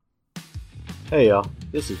Hey y'all,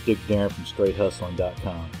 this is Dick Darren from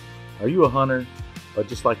StraightHustling.com. Are you a hunter or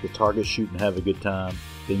just like to target shoot and have a good time?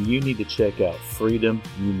 Then you need to check out Freedom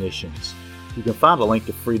Munitions. You can find a link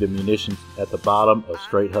to Freedom Munitions at the bottom of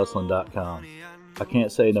StraightHustling.com. I can't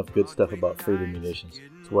say enough good stuff about Freedom Munitions.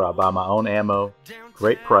 It's where I buy my own ammo,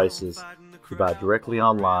 great prices, you buy directly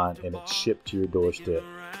online, and it's shipped to your doorstep.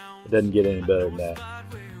 It doesn't get any better than that.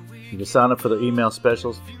 You can sign up for their email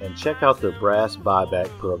specials and check out their brass buyback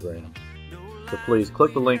program. So please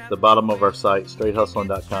click the link at the bottom of our site,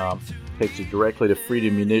 straighthustling.com. Takes you directly to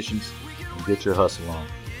Freedom Munitions and get your hustle on.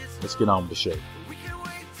 Let's get on with the show.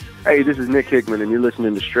 Hey, this is Nick Hickman, and you're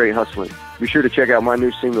listening to Straight Hustling. Be sure to check out my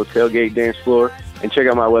new single, Tailgate Dance Floor, and check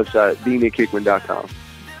out my website, thenickhickman.com.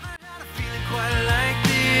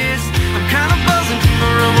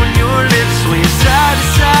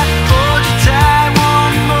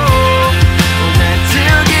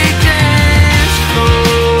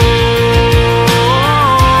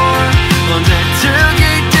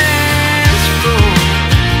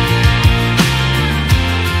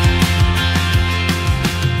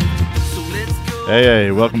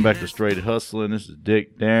 Hey, welcome back to Straight Hustling. This is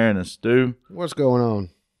Dick, Darren, and Stu. What's going on?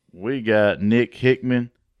 We got Nick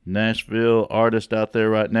Hickman, Nashville artist out there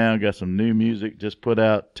right now. Got some new music just put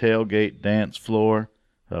out, Tailgate Dance Floor.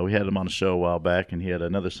 We had him on the show a while back, and he had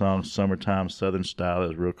another song, Summertime Southern Style. That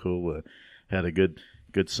was real cool. Had a good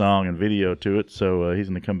song and video to it. So he's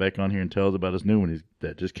going to come back on here and tell us about his new one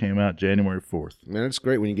that just came out January 4th. Man, it's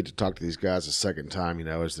great when you get to talk to these guys a second time,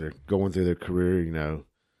 as they're going through their career,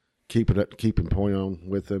 keeping point on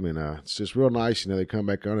with them, and it's just real nice. They come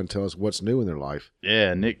back on and tell us what's new in their life.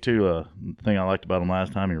 Yeah, Nick too. The thing I liked about him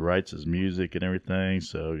last time, he writes his music and everything,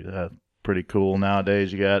 so that's pretty cool.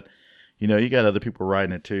 Nowadays, you got other people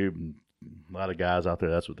writing it too. A lot of guys out there,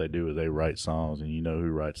 that's what they do is they write songs, and who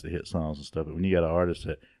writes the hit songs and stuff. But when you got an artist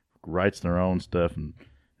that writes their own stuff and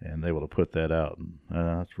able to put that out,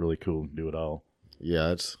 that's really cool. Do it all.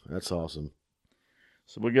 Yeah, that's awesome.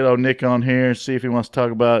 So we'll get old Nick on here and see if he wants to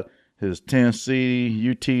talk about his Tennessee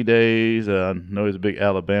UT days. I know he's a big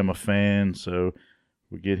Alabama fan, so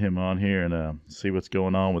we'll get him on here and see what's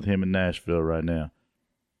going on with him in Nashville right now.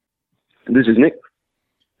 This is Nick.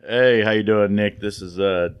 Hey, how you doing, Nick? This is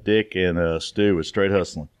Dick and Stu with Straight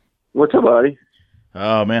Hustling. What's up, buddy?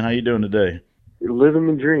 Oh, man, how you doing today? Living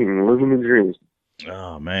the dream.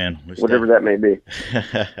 Oh, man. Whatever that may be.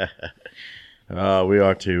 We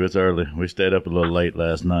are too. It's early. We stayed up a little late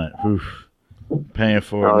last night. Oof. Paying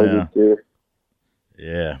for it now.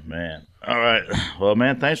 Yeah, man. All right. Well,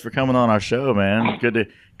 man, thanks for coming on our show, man. Good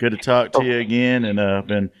to talk to you again, and I've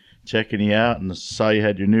been checking you out, and saw you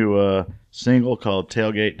had your new single called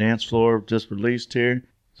Tailgate Dance Floor just released here.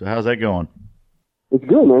 So how's that going? It's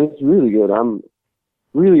good, man. It's really good. I'm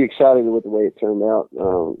really excited with the way it turned out.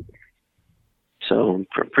 So I'm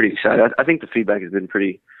pretty excited. I think the feedback has been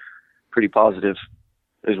pretty positive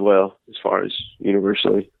as well, as far as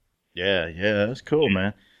universally. Yeah, that's cool,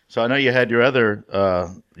 man. So I know you had your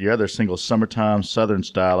other single, Summertime Southern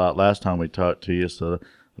Style, out last time we talked to you, so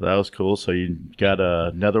that was cool. So you got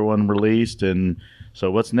another one released, and so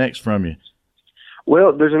what's next from you?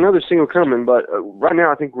 Well, there's another single coming, but right now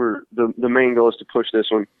I think the main goal is to push this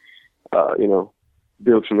one,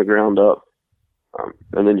 build from the ground up,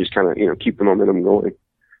 and then just kind of keep the momentum going.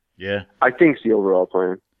 Yeah, I think it's the overall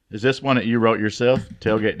plan. Is this one that you wrote yourself,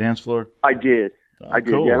 Tailgate Dance Floor? I did. I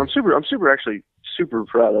did. Cool. Yeah, I'm super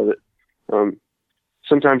proud of it.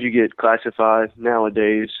 Sometimes you get classified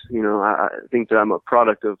nowadays. I think that I'm a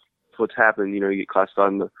product of what's happened. You get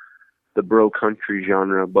classified in the bro country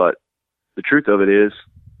genre, but the truth of it is,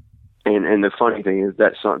 and the funny thing is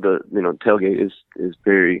that song, Tailgate is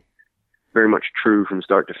very, very much true from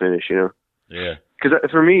start to finish. Yeah. Because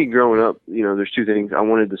for me, growing up, there's two things. I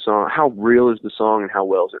wanted the song. How real is the song, and how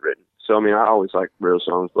well is it written? So I always like real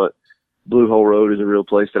songs, but Blue Hole Road is a real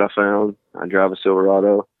place that I found. I drive a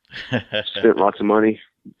Silverado. Spent lots of money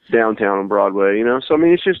downtown on Broadway, So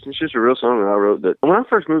it's just a real song that I wrote. That when I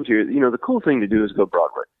first moved here, the cool thing to do is go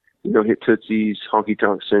Broadway. Hit Tootsie's, Honky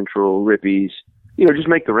Tonk Central, Rippies. Just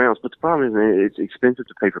make the rounds. But the problem is, man, it's expensive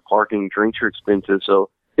to pay for parking. Drinks are expensive,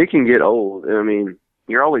 so it can get old.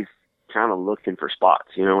 You're always kind of looking for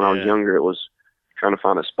spots. When I was younger, it was trying to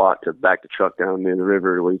find a spot to back the truck down near the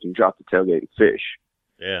river where you can drop the tailgate and fish.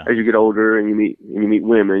 Yeah. As you get older and you meet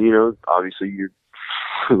women, obviously you're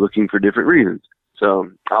looking for different reasons.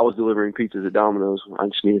 So I was delivering pizzas at Domino's. I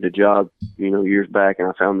just needed a job, years back, and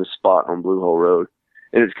I found this spot on Blue Hole Road.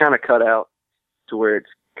 And it's kind of cut out to where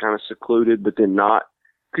it's kind of secluded, but then not.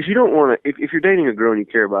 Because you don't want to, if you're dating a girl and you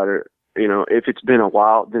care about her, if it's been a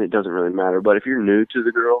while, then it doesn't really matter. But if you're new to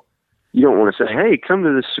the girl, you don't want to say, "Hey, come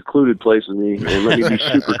to this secluded place with me and let me be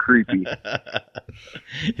super creepy."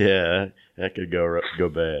 Yeah, that could go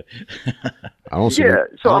bad. I don't see Yeah,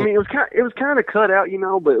 so I mean, it was kind of cut out,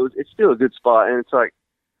 but it's still a good spot. And it's like,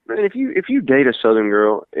 man, if you date a Southern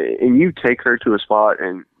girl and you take her to a spot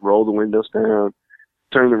and roll the windows down,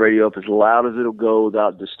 turn the radio up as loud as it'll go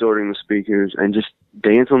without distorting the speakers, and just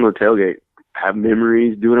dance on the tailgate, have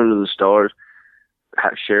memories, do it under the stars,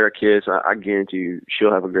 share a kiss, I guarantee you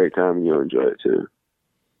she'll have a great time and you'll enjoy it too.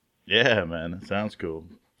 Yeah, man, that sounds cool.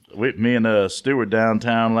 Me and Stu were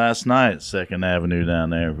downtown last night, 2nd Avenue down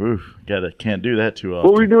there. Oof, can't do that too often.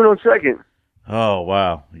 What were you doing on 2nd? Oh,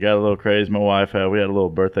 wow. We got a little crazy. We had a little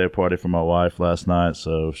birthday party for my wife last night,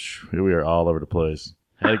 so we were all over the place.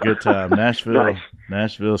 Had a good time. Nashville. Nice.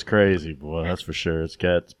 Nashville's crazy, boy, that's for sure. It's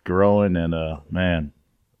growing, and, man,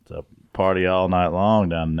 it's a party all night long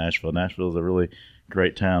down in Nashville. Nashville's a really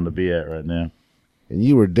great town to be at right now. And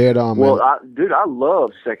you were dead on, man. Well, I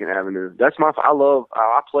love 2nd Avenue. That's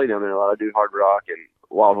I play down there a lot. I do Hard Rock and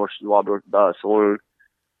Waldorf Saloon,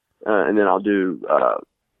 and then I'll do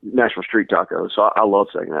Nashville Street Tacos. So I love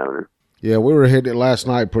 2nd Avenue. Yeah, we were hitting it last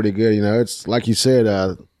night pretty good. It's like you said,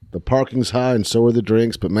 the parking's high and so are the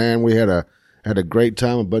drinks. But man, we had a great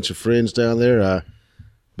time. A bunch of friends down there.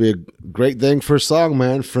 Be a great thing for a song,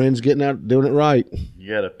 man. Friends getting out doing it right.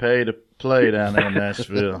 You got to pay to play down there in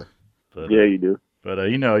Nashville. But, yeah, you do. But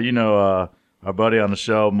our buddy on the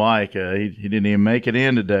show, Mike, he didn't even make it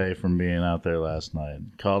in today from being out there last night.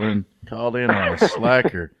 Called in on a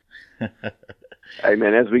slacker. Hey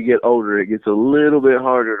man, as we get older, it gets a little bit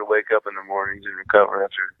harder to wake up in the mornings and recover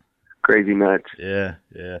after crazy nights. Yeah.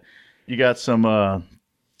 You got some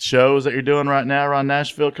shows that you're doing right now around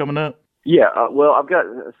Nashville coming up? Yeah, well, I've got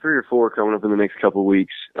 3 or 4 coming up in the next couple of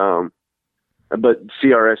weeks. But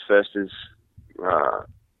CRS Fest is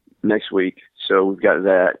next week, so we've got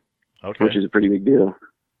that, which is a pretty big deal.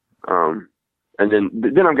 And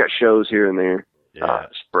then I've got shows here and there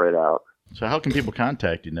spread out. So how can people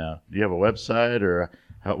contact you now? Do you have a website, or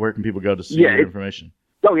where can people go to see your information?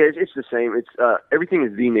 Oh, yeah, it's the same. It's everything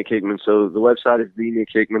is The Nick Hickman, so the website is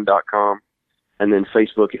thenickhickman.com, and then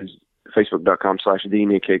Facebook is facebook.com/The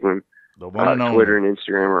Nick Hickman. The one and only. Twitter and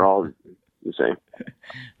Instagram are all the same.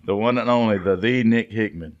 The one and only,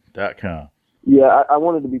 thenickhickman.com. Yeah, I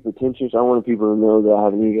wanted to be pretentious. I wanted people to know that I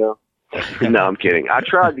have an ego. No, I'm kidding. I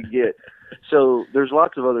tried to get – so there's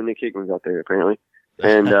lots of other Nick Hickmans out there apparently.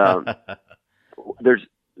 And there's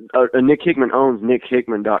Nick Hickman owns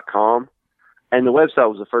nickhickman.com. And the website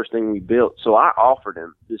was the first thing we built. So I offered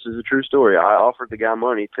him – this is a true story. I offered the guy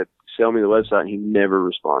money to sell me the website, and he never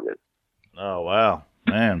responded. Oh, wow.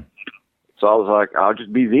 Man. So I was like, I'll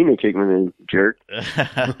just be the Nick Hickman then, jerk.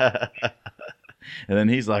 And then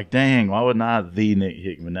he's like, dang, why wouldn't I the Nick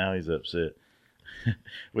Hickman? Now he's upset.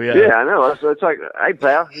 Yeah, I know. So it's like, hey,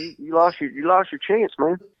 pal, you lost your chance,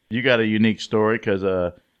 man. You got a unique story because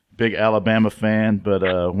big Alabama fan, but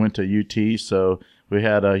went to UT. So we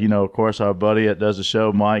had, of course, our buddy that does the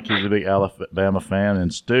show, Mike. He's a big Alabama fan,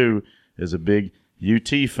 and Stu is a big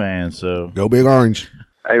UT fan. So go Big Orange.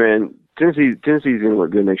 Hey, man, Tennessee's going to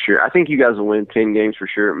look good next year. I think you guys will win 10 games for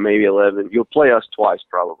sure, maybe 11. You'll play us twice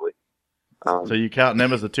probably. So you counting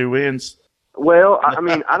them as the 2 wins? Well, I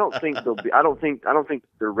mean, I don't think they'll be. I don't think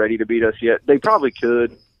they're ready to beat us yet. They probably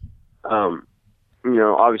could.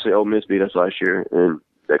 Obviously, Ole Miss beat us last year, and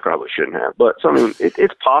they probably shouldn't have. But so, I mean,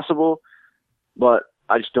 it's possible, but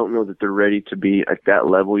I just don't know that they're ready to be at that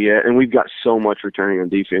level yet. And we've got so much returning on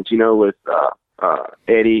defense. With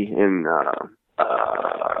Eddie and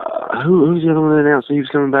who's the other one that announced he was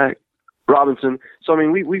coming back? Robinson. So I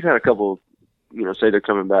mean, we've had a couple. Say they're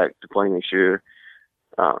coming back to play next year.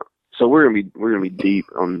 So we're gonna be deep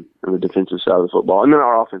on the defensive side of the football, and then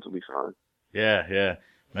our offense will be fine. Yeah,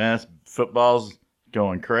 man. Football's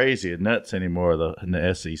going crazy and nuts anymore in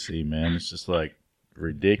the SEC, man. It's just like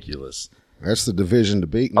ridiculous. That's the division to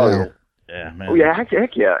beat now. Oh, yeah, man. Oh yeah,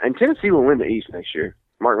 heck yeah. And Tennessee will win the East next year.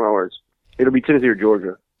 Mark my words. It'll be Tennessee or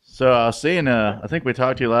Georgia. So I was seeing. I think we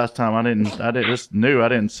talked to you last time. I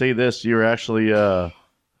didn't see this. You were actually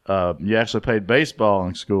you actually played baseball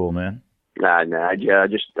in school, man. Nah, yeah,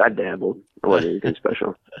 I dabbled. It wasn't anything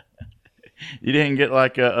special. You didn't get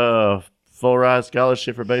like a full ride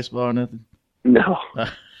scholarship for baseball or nothing? No.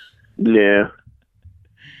 No.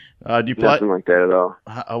 Do you play nothing like that at all?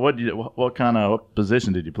 What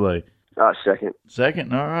position did you play? Second.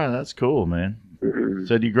 Second? All right, that's cool, man. Mm-hmm.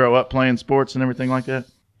 So did you grow up playing sports and everything like that?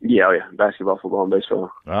 Yeah, basketball, football, and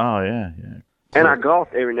baseball. Oh yeah. And I golf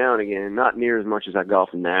every now and again, not near as much as I golf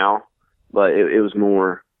now, but it was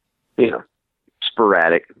more,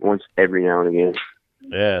 sporadic, once every now and again.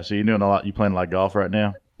 Yeah, so you're doing a lot. You playing a lot of golf right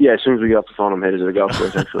now? Yeah, as soon as we got off the phone, I'm headed to the golf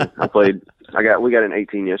course. Actually, we got an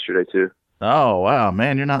 18 yesterday too. Oh wow,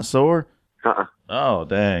 man, you're not sore? Oh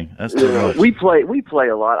dang, that's too much. We play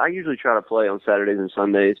a lot. I usually try to play on Saturdays and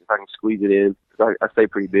Sundays if I can squeeze it in. I stay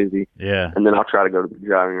pretty busy. Yeah. And then I'll try to go to the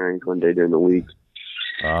driving range one day during the week.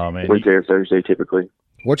 Oh man. Wednesday or Thursday typically.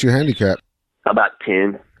 What's your handicap? About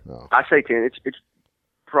 10. Oh. I say 10. It's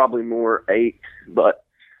probably more 8, but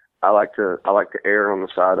I like to err on the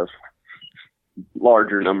side of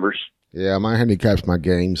larger numbers. Yeah, my handicap's my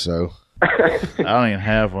game, so I don't even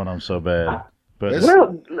have one. I'm so bad. But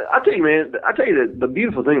well, I tell you, man. The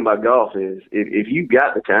beautiful thing about golf is if you've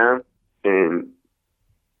got the time and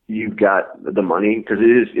you've got the money, because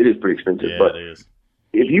it is pretty expensive. Yeah, but it is.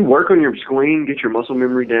 If you work on your swing, get your muscle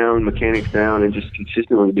memory down, mechanics down, and just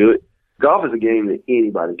consistently do it, golf is a game that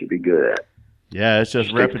anybody could be good at. Yeah, it's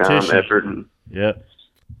just repetition, time, effort, and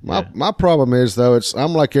My problem is though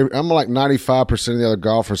I'm like 95% of the other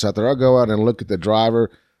golfers out there. I'll go out and look at the driver,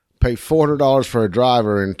 pay $400 for a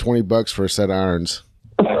driver and $20 for a set of irons,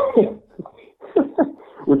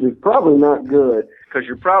 which is probably not good because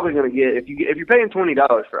you're probably going to get if you're paying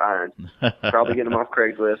 $20 for irons, probably getting them off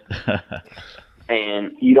Craigslist,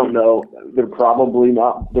 and you don't know they're probably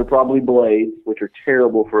blades, which are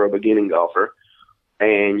terrible for a beginning golfer,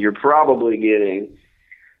 and you're probably getting.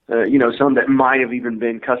 Some that might have even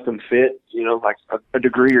been custom fit, like a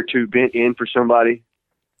degree or two bent in for somebody.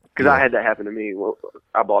 Because I had that happen to me. Well,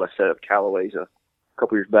 I bought a set of Callaways a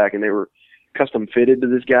couple years back, and they were custom fitted to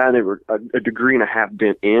this guy. And they were a degree and a half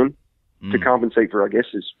bent in to compensate for, I guess,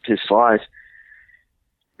 his slice.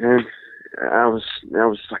 And I was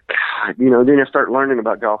like, God, then I start learning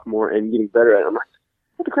about golf more and getting better at it. I'm like,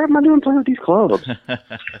 what the crap am I doing playing with these clubs?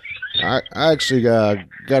 I actually got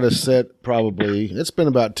a set probably, it's been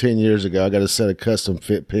about 10 years ago. I got a set of custom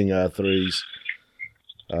fit Ping Eye 3s,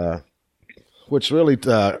 which really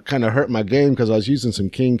kind of hurt my game because I was using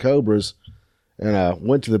some King Cobras and I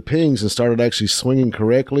went to the pings and started actually swinging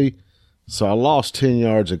correctly. So I lost 10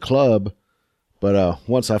 yards of club. But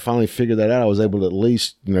once I finally figured that out, I was able to at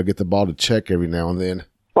least, get the ball to check every now and then.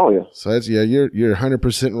 Oh, yeah. So that's, you're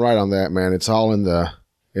 100% right on that, man. It's all in the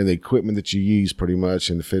equipment that you use pretty much.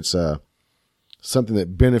 And if it's something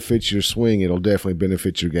that benefits your swing, it'll definitely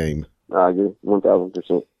benefit your game. I agree,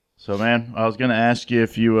 1,000%. So, man, I was going to ask you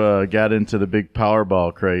if you got into the big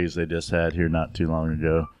Powerball craze they just had here not too long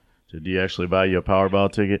ago. So did you actually buy you a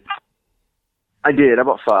Powerball ticket? I did. I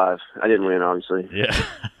bought 5. I didn't win, obviously. Yeah.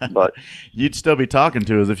 But you'd still be talking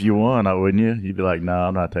to us if you won, wouldn't you? You'd be like, no,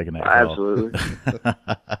 I'm not taking that call. Absolutely.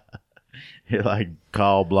 You're like,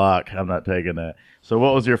 call block. I'm not taking that. So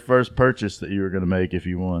what was your first purchase that you were going to make if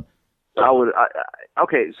you won?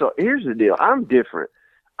 Okay, so here's the deal. I'm different.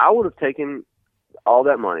 I would have taken all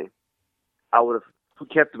that money. I would have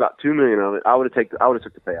kept about $2 million of it. I would have took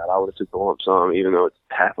the payout. I would have took the lump sum, even though it's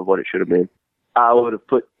half of what it should have been. I would have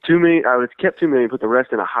put $2 million. I would have kept $2 million, put the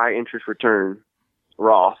rest in a high interest return,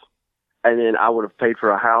 Roth, and then I would have paid for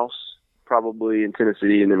a house, probably in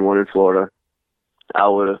Tennessee, and then one in Florida. I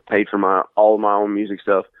would have paid for all of my own music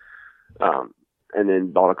stuff, and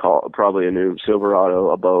then bought probably a new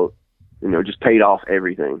Silverado, a boat. Just paid off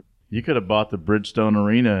everything. You could have bought the Bridgestone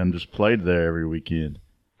Arena and just played there every weekend.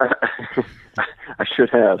 I should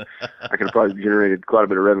have. I could have probably generated quite a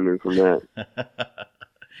bit of revenue from that.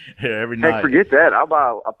 Yeah, every night. Heck, forget that. I'll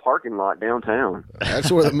buy a parking lot downtown.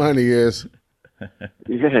 That's where the money is. Yeah,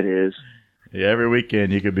 it is. Yeah, every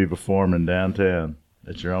weekend you could be performing downtown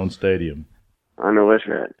at your own stadium. I know that's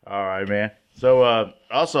right. All right, man. So,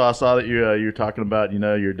 also I saw that you're talking about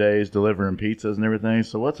your days delivering pizzas and everything.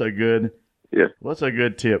 So, what's a good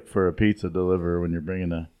tip for a pizza deliverer when you're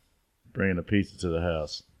bringing a pizza to the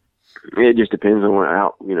house? It just depends on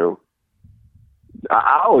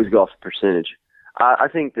I always go off the percentage. I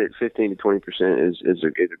think that 15 to 20% is a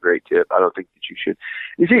great tip. I don't think that you should.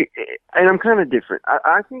 You see, and I'm kind of different.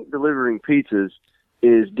 I think delivering pizzas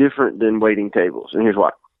is different than waiting tables, and here's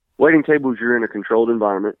why. Waiting tables, you're in a controlled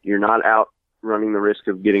environment. You're not out running the risk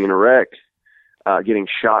of getting in a wreck, getting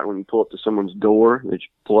shot when you pull up to someone's door. They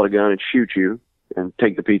pull out a gun and shoot you and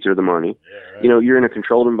take the pizza or the money. Yeah, right. You're in a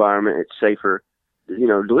controlled environment. It's safer.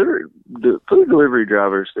 Food delivery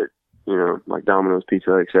drivers that, like Domino's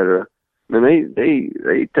Pizza, et cetera, and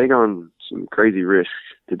they take on some crazy risks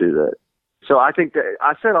to do that. So I think that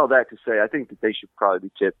I said all that to say I think that they should probably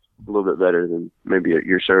be tipped a little bit better than maybe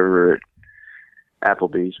your server at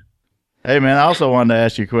Applebee's. Hey, man, I also wanted to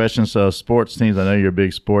ask you a question. So sports teams, I know you're a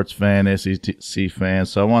big sports fan, SEC fan.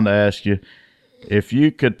 So I wanted to ask you, if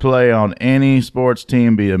you could play on any sports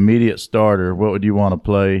team, be immediate starter, what would you want to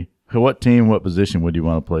play? What team, what position would you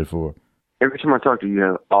want to play for? Every time I talk to you, you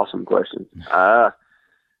have awesome questions.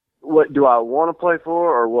 what do I want to play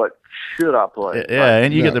for, or what should I play? Yeah,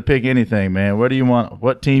 and you get to pick anything, man. What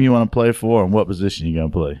team you want to play for, and what position you gonna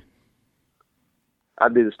play?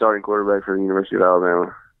 I'd be the starting quarterback for the University of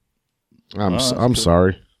Alabama. I'm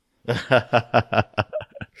sorry.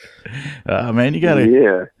 Man, you gotta.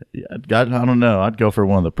 Yeah. I don't know. I'd go for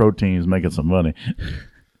one of the pro teams making some money,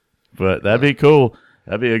 but that'd be cool.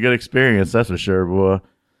 That'd be a good experience, that's for sure, boy.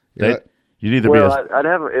 You'd either I'd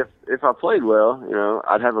have if I played well,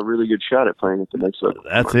 I'd have a really good shot at playing at the next level.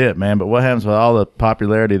 That's it, man. But what happens with all the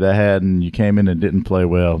popularity they had, and you came in and didn't play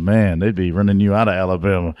well? Man, they'd be running you out of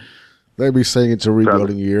Alabama. They'd be saying it's a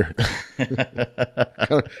rebuilding year.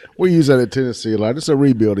 We use that at Tennessee a lot. It's a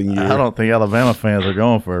rebuilding year. I don't think Alabama fans are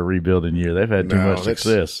going for a rebuilding year. They've had too much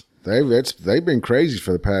success. They've been crazy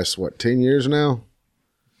for the past 10 years now.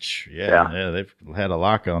 Yeah, they've had a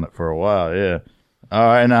lock on it for a while. Yeah. All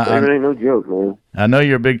right, now it ain't no joke, man. I know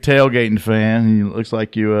you're a big tailgating fan. It looks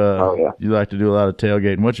like you you like to do a lot of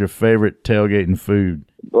tailgating. What's your favorite tailgating food?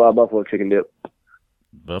 Well, buffalo chicken dip.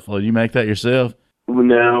 Buffalo, you make that yourself?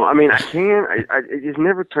 No, I mean I can. It just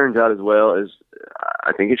never turns out as well as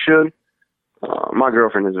I think it should. My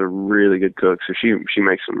girlfriend is a really good cook, so she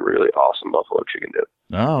makes some really awesome buffalo chicken dip.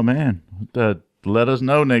 Oh man, let us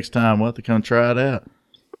know next time. We'll have to come try it out.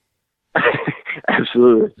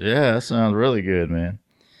 Absolutely. Yeah, that sounds really good, man.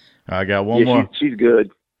 I got one more. She's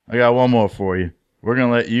good. I got one more for you. We're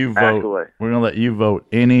gonna let you vote. Ask away. We're gonna let you vote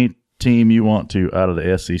any team you want to out of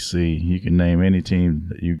the SEC. You can name any team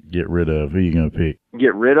that you get rid of. Who you gonna pick?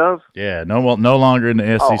 Get rid of? Yeah, no longer in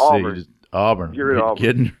the SEC. Auburn. Auburn. Get rid of Auburn.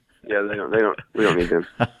 Kidding? Yeah, we don't need them.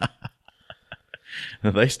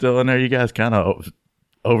 Are they still in there? You guys kind of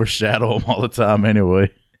overshadow them all the time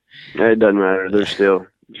anyway. It doesn't matter. They're still.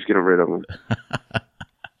 Just get rid of them.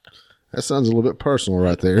 That sounds a little bit personal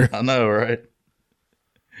right there. I know, right?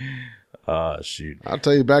 Shoot. I'll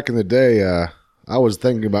tell you, back in the day, I was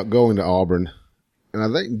thinking about going to Auburn, and I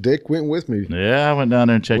think Dick went with me. Yeah, I went down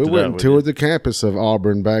there and checked it out. We went and toured the campus of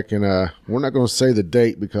Auburn back in, we're not going to say the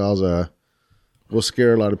date because we'll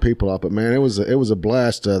scare a lot of people off, but man, it was a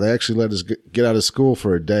blast. They actually let us get out of school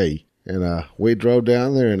for a day, and we drove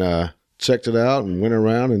down there and checked it out and went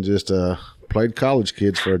around and just played college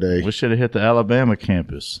kids for a day. We should have hit the Alabama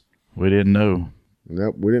campus. We didn't know.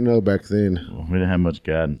 Nope, we didn't know back then. We didn't have much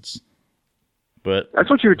guidance. But that's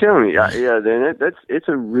what you were telling me. Yeah. Then it's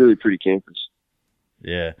a really pretty campus.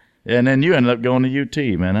 Yeah, and then you ended up going to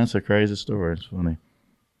UT, man. That's a crazy story. It's funny.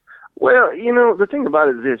 Well, the thing about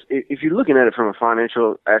it is this: if you're looking at it from a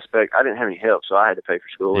financial aspect, I didn't have any help, so I had to pay for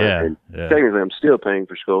school. Yeah. And technically, I'm still paying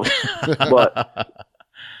for school, but.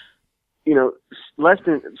 Less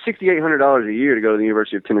than $6,800 a year to go to the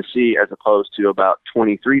University of Tennessee, as opposed to about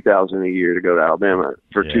 $23,000 a year to go to Alabama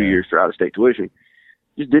for 2 years for out-of-state tuition.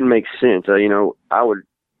 Just didn't make sense. I would,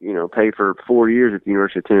 pay for 4 years at the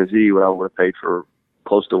University of Tennessee what I would have paid for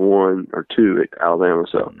close to 1 or 2 at Alabama.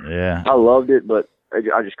 So yeah, I loved it, but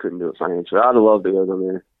I just couldn't do it financially. I'd have loved to go down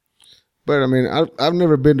there. But I mean, I've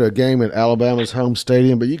never been to a game at Alabama's home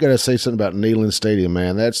stadium, but you got to say something about Neyland Stadium,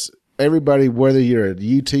 man. That's everybody, whether you're a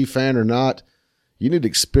UT fan or not, you need to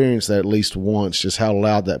experience that at least once, just how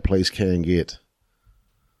loud that place can get.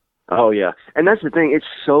 Oh, yeah. And that's the thing. It's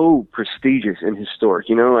so prestigious and historic.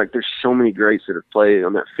 There's so many greats that have played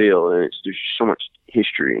on that field, and there's so much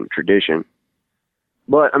history and tradition.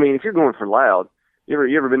 But, I mean, if you're going for loud, you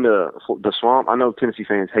ever been to the Swamp? I know Tennessee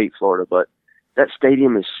fans hate Florida, but that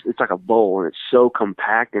stadium it's like a bowl, and it's so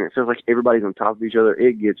compact, and it feels like everybody's on top of each other.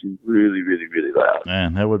 It gets really, really, really loud.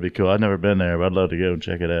 Man, that would be cool. I've never been there, but I'd love to go and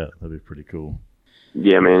check it out. That'd be pretty cool.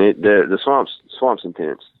 Yeah, man, the Swamp's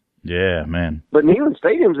intense. Yeah, man. But Neyland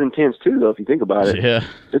Stadium's intense too, though. If you think about it, yeah,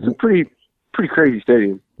 it's a pretty crazy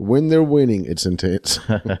stadium. When they're winning, it's intense.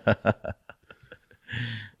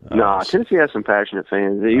 Tennessee has some passionate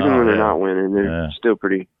fans. Even when they're not winning, they're still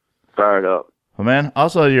pretty fired up. Well, man,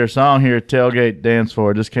 also your song here, "Tailgate Dance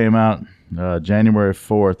Floor," just came out January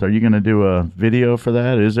 4th. Are you going to do a video for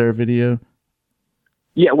that? Is there a video?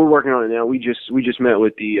 Yeah, we're working on it now. We just met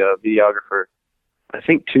with the videographer. I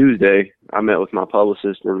think Tuesday. I met with my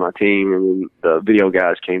publicist and my team, and then the video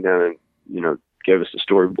guys came down and gave us the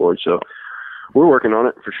storyboard. So we're working on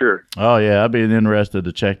it for sure. Oh yeah, I'd be interested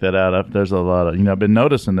to check that out. There's a lot of I've been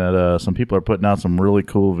noticing that some people are putting out some really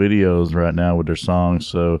cool videos right now with their songs.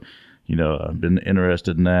 So I've been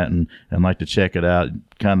interested in that and like to check it out.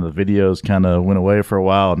 Kind of the videos kind of went away for a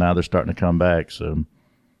while. Now they're starting to come back. So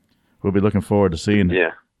we'll be looking forward to seeing it.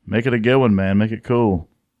 Yeah, make it a good one, man. Make it cool.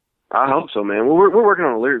 I hope so, man. Well, we're working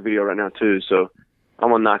on a lyric video right now too, so I'm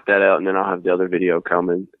gonna knock that out, and then I'll have the other video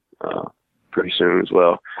coming pretty soon as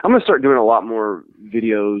well. I'm gonna start doing a lot more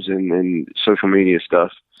videos and social media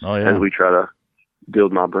stuff as we try to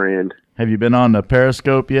build my brand. Have you been on the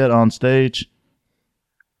Periscope yet on stage?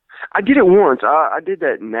 I did it once. I did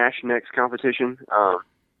that Nash Next competition,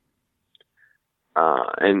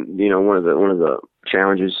 and one of the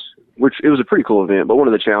challenges, which it was a pretty cool event, but one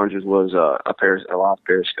of the challenges was a live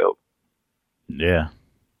Periscope. Yeah,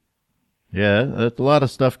 that's a lot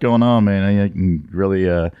of stuff going on, man. You can really,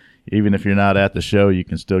 even if you're not at the show, you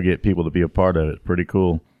can still get people to be a part of it. Pretty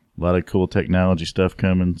cool. A lot of cool technology stuff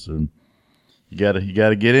coming, so you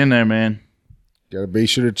gotta get in there, man. Gotta be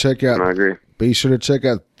sure to check out. I agree. Be sure to check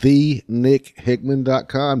out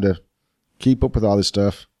thenickhickman.com to keep up with all this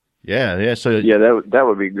stuff. Yeah. So that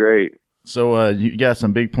would be great. So you got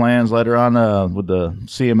some big plans later on with the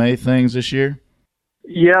CMA things this year?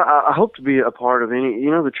 Yeah, I hope to be a part of any.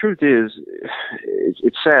 The truth is,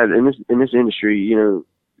 it's sad in this industry.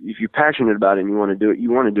 If you're passionate about it and you want to do it,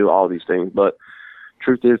 you want to do all these things. But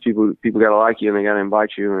truth is, people got to like you and they got to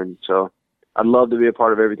invite you. And so I'd love to be a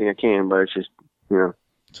part of everything I can, but it's just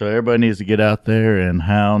So everybody needs to get out there and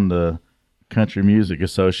hound the Country Music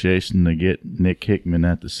Association to get Nick Hickman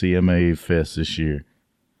at the CMA Fest this year.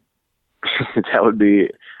 That would be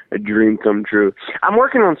a dream come true. I'm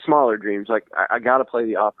working on smaller dreams. Like I got to play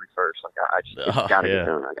the Opry first. Like it's got to get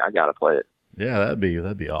done. I got to play it. Yeah, that'd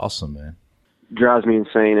be awesome, man. Drives me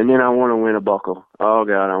insane. And then I want to win a buckle. Oh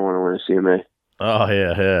God, I want to win a CMA. Oh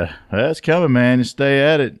yeah. That's coming, man. You stay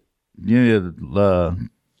at it. You need to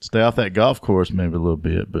stay off that golf course maybe a little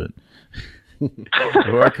bit, but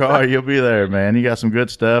work hard. You'll be there, man. You got some good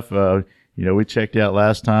stuff. We checked you out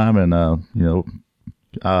last time, and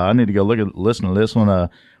I need to go listen to this one.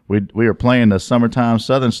 We were playing the Summertime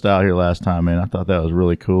Southern Style here last time, man. I thought that was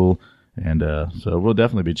really cool, and so we'll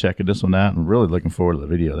definitely be checking this one out, and really looking forward to the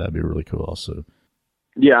video. That'd be really cool, also.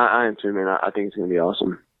 Yeah, I am too, man. I think it's gonna be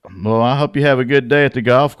awesome. Well, I hope you have a good day at the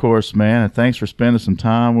golf course, man, and thanks for spending some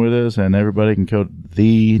time with us. And everybody can go to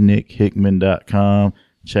thenickhickman.com,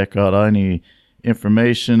 check out any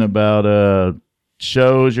information about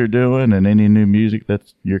shows you're doing and any new music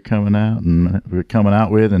that you're coming out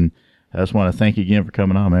with. And I just want to thank you again for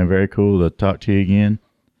coming on, man. Very cool to talk to you again.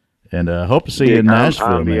 And hope to see you in Nashville,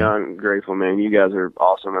 I'm man. beyond grateful, man. You guys are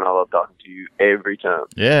awesome, and I love talking to you every time.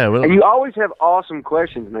 Yeah. Well, and you always have awesome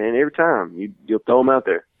questions, man, every time. You'll throw them out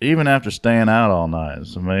there. Even after staying out all night.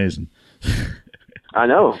 It's amazing. I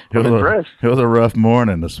know. I'm impressed. It was a rough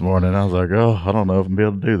morning this morning. I was like, I don't know if I'm going to be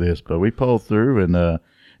able to do this. But we pulled through, and I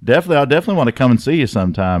definitely want to come and see you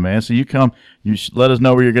sometime, man. So you come, let us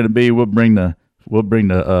know where you're going to be. We'll bring the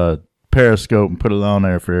Periscope and put it on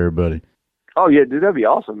there for everybody. Oh yeah, dude, that'd be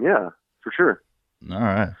awesome. Yeah, for sure. All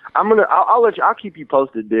right. I'll keep you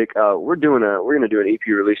posted, Dick. We're gonna do an EP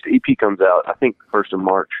release. The EP comes out, I think, 1st of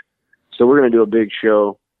March. So we're gonna do a big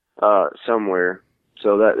show somewhere.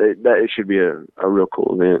 So that it should be a real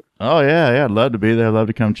cool event. Oh yeah, I'd love to be there. I'd love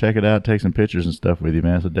to come check it out, take some pictures and stuff with you,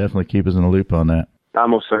 man. So definitely keep us in the loop on that. I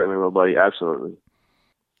most certainly will, buddy. Absolutely.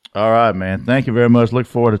 All right, man. Thank you very much. Look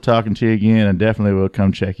forward to talking to you again, and definitely we'll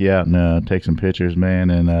come check you out and take some pictures, man.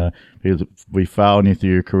 And we following you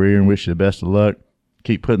through your career and wish you the best of luck.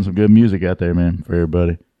 Keep putting some good music out there, man, for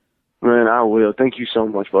everybody. Man, I will. Thank you so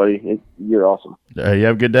much, buddy. You're awesome. You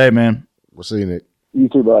have a good day, man. We'll see you, Nick. You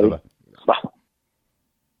too, buddy. Bye-bye. Bye.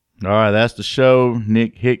 All right, that's the show.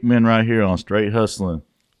 Nick Hickman right here on Straight Hustling.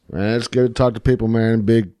 Man, it's good to talk to people, man.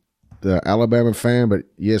 Big Alabama fan, but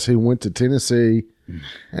yes, he went to Tennessee.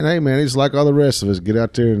 And hey, man, he's like all the rest of us. Get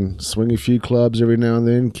out there and swing a few clubs every now and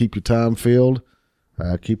then. Keep your time filled.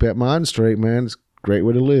 Keep that mind straight, man. It's a great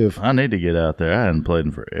way to live. I need to get out there. I hadn't played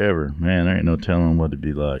in forever. Man, there ain't no telling what it'd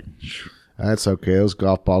be like. That's okay. Those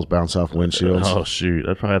golf balls bounce off windshields. Oh, shoot.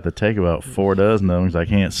 I'd probably have to take about 4 dozen of them because I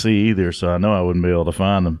can't see either, so I know I wouldn't be able to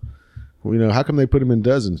find them. Well, how come they put them in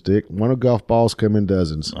dozens, Dick? Why do golf balls come in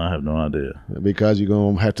dozens? I have no idea. Because you're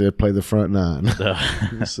going to have to play the front 9.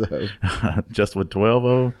 So just with 12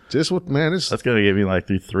 of them? Just with, man, that's going to give me like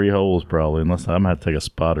 3 holes probably, unless I'm going to have to take a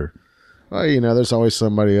spotter. Well, there's always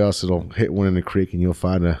somebody else that'll hit one in the creek and you'll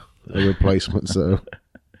find a replacement. So,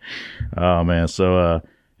 oh, man. So,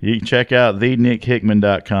 you can check out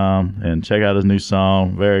thenickhickman.com and check out his new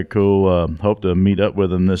song. Very cool. Hope to meet up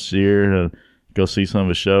with him this year. Go see some of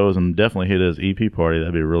his shows and definitely hit his EP party.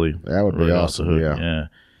 That'd be really awesome. Yeah.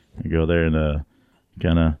 Go there and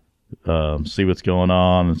kind of see what's going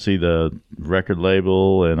on and see the record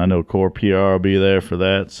label. And I know Core PR will be there for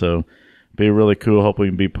that. So be really cool. Hope we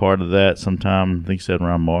can be part of that sometime. I think he said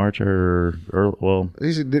around March or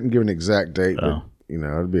he didn't give an exact date, but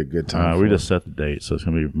it'd be a good time. We just set the date, so it's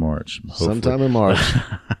gonna be March. Hopefully. Sometime in March.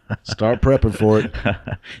 Start prepping for it.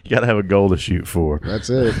 You got to have a goal to shoot for. That's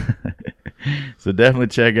it. So definitely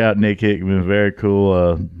check out Nick Hickman. Very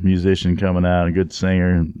cool musician coming out, a good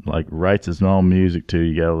singer, like writes his own music too.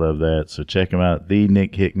 You gotta love that. So check him out at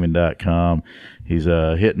thenickhickman.com. He's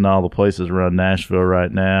hitting all the places around Nashville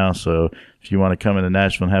right now. So if you want to come into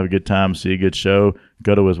Nashville and have a good time, see a good show,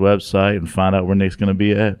 go to his website and find out where Nick's going to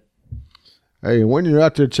be at. Hey, when you're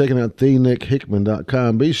out there checking out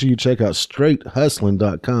thenickhickman.com, be sure you check out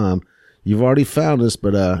straighthustling.com. You've already found us,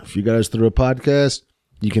 but if you guys through a podcast,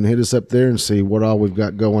 you can hit us up there and see what all we've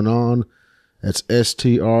got going on. That's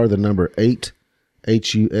STR, the number 8,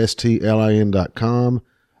 HUSTLIN.com.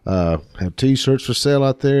 Have T-shirts for sale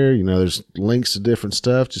out there. You know, there's links to different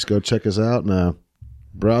stuff. Just go check us out and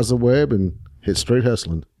browse the web and hit Straight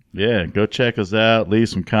Hustling. Yeah, go check us out. Leave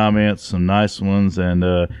some comments, some nice ones, and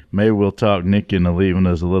maybe we'll talk Nick into leaving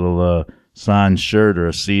us a little signed shirt or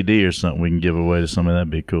a CD or something we can give away to somebody.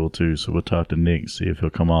 That'd be cool too. So we'll talk to Nick and see if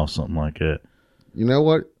he'll come off something like that. You know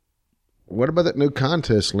what? What about that new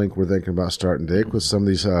contest link we're thinking about starting, Dick, with some of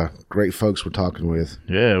these great folks we're talking with?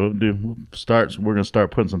 Yeah, we're going to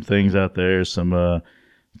start putting some things out there, some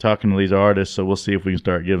talking to these artists, so we'll see if we can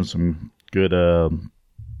start giving some good,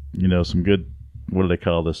 some good, what do they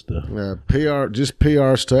call this stuff? PR, just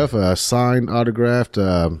PR stuff, signed, autographed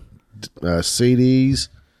CDs,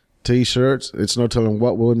 T-shirts. It's no telling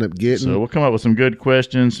what we'll end up getting. So we'll come up with some good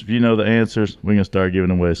questions. If you know the answers, we're going to start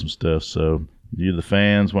giving away some stuff. So you, the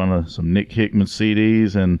fans, want some Nick Hickman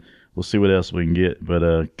CDs, and we'll see what else we can get.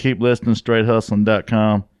 But keep listening,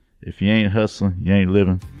 straighthustling.com. If you ain't hustling, you ain't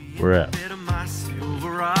living. We're out.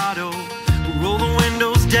 Roll the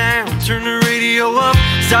windows down, turn the radio up,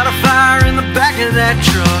 start a fire in the back of that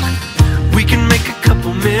truck. We can make a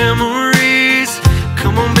couple memories.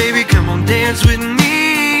 Come on, baby, come on, dance with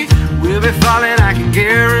me. We'll be falling, I can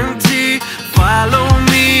guarantee. Follow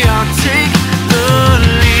me, I'll take the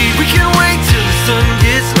lead. We can wait till the sun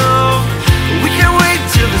gets low. We can wait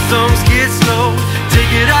till the songs get slow.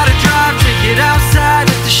 Take it out of drive, take it outside.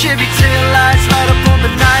 Let the Chevy tail lights light up on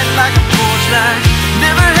the night like a porch light.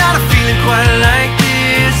 Never had a feeling quite like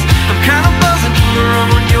this. I'm kind of buzzing from the rum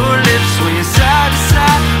on your lips. Swinging side to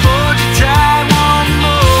side, hold you tight one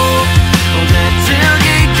more on that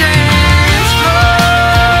tailgate dance floor.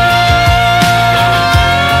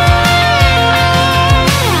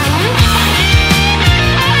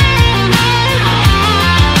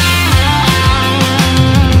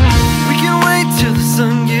 We can wait till the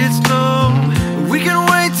sun gets low. We can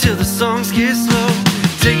wait till the songs get slow.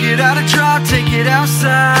 Take it out of drive, take it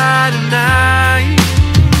outside and out.